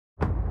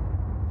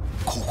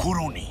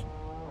心に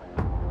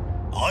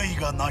愛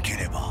がな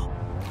ければ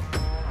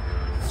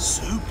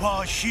スー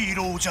パーヒー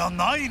ローじゃ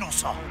ないの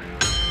さ。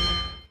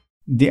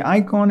The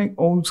iconic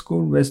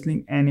old-school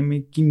wrestling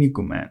anime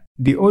Kinnikuman,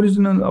 the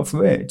original of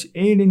which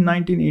aired in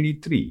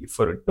 1983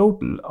 for a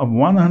total of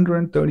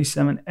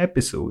 137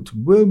 episodes,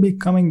 will be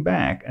coming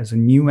back as a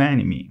new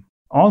anime.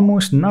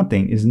 Almost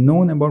nothing is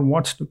known about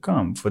what's to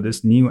come for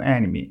this new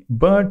anime,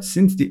 but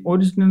since the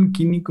original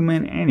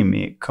Kinnikuman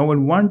anime covered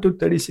 1 to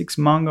 36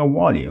 manga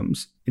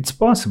volumes, it's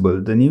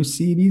possible the new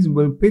series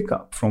will pick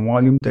up from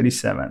volume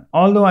 37,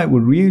 although I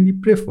would really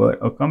prefer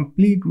a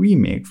complete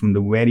remake from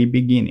the very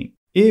beginning.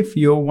 If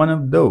you're one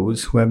of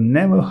those who have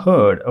never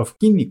heard of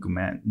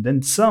Kinnikuman,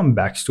 then some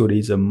backstory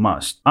is a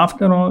must.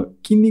 After all,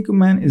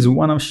 Kinnikuman is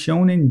one of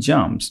Shonen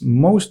Jump's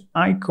most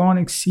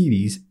iconic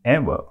series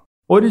ever.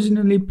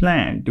 Originally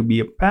planned to be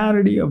a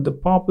parody of the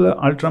popular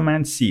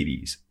Ultraman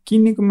series,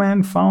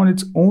 Kinnikuman found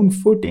its own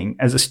footing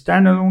as a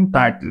standalone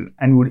title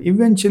and would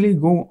eventually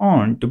go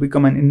on to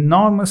become an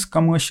enormous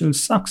commercial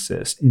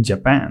success in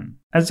Japan.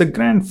 As the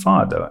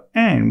grandfather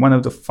and one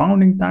of the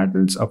founding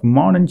titles of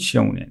modern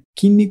shonen,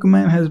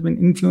 Kinnikuman has been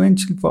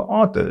influential for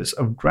authors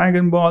of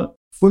Dragon Ball,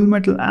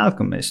 Fullmetal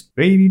Alchemist,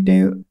 Fairy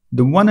Tail,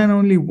 The One and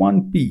Only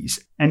One Piece,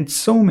 and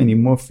so many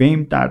more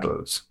famed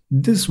titles.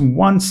 This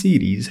one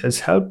series has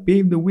helped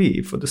pave the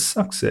way for the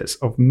success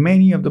of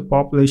many of the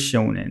popular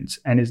shonens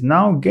and is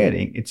now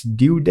getting its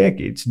due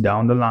decades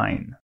down the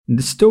line.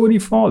 The story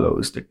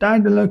follows the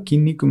titular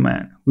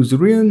Kinnikuman, whose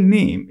real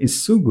name is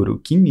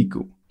Suguru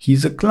Kinniku.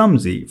 He's a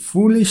clumsy,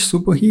 foolish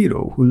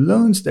superhero who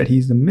learns that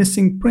he's the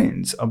missing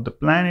prince of the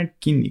planet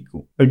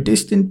Kinniku, a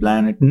distant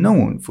planet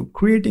known for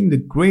creating the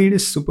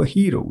greatest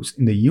superheroes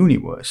in the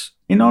universe.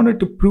 In order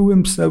to prove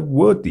himself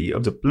worthy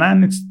of the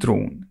planet's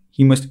throne,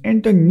 he must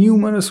enter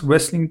numerous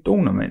wrestling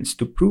tournaments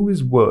to prove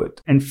his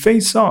worth and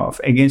face off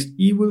against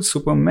evil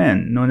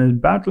supermen known as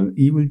Battle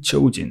Evil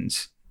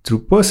Chojins.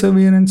 Through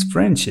perseverance,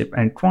 friendship,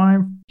 and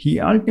triumph,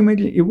 he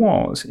ultimately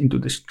evolves into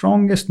the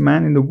strongest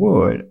man in the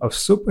world of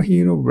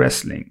superhero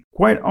wrestling.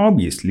 Quite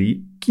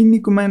obviously,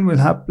 Kinnikuman will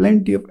have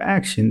plenty of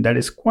action that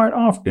is quite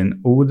often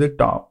over the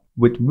top,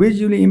 with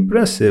visually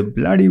impressive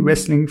bloody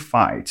wrestling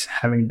fights,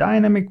 having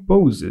dynamic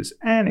poses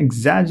and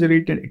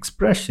exaggerated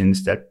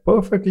expressions that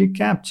perfectly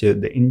capture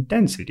the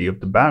intensity of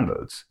the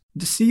battles.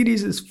 The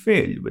series is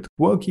filled with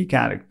quirky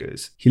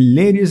characters,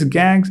 hilarious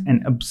gags,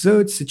 and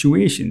absurd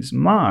situations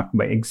marked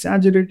by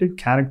exaggerated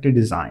character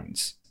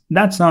designs.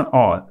 That's not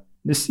all.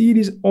 The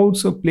series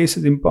also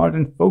places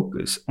important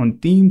focus on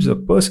themes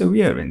of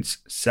perseverance,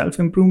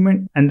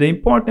 self-improvement, and the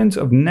importance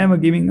of never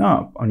giving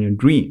up on your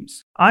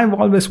dreams. I've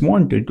always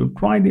wanted to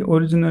try the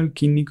original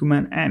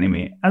Kinnikuman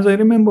anime as I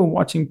remember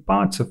watching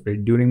parts of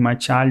it during my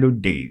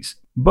childhood days.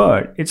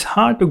 But it's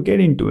hard to get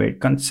into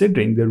it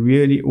considering the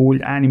really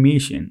old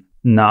animation.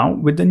 Now,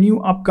 with the new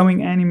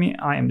upcoming anime,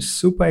 I am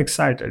super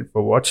excited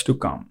for what's to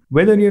come.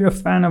 Whether you're a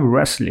fan of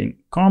wrestling,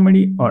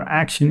 comedy, or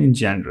action in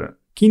general,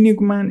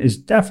 Kinnikuman is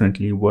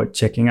definitely worth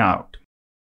checking out.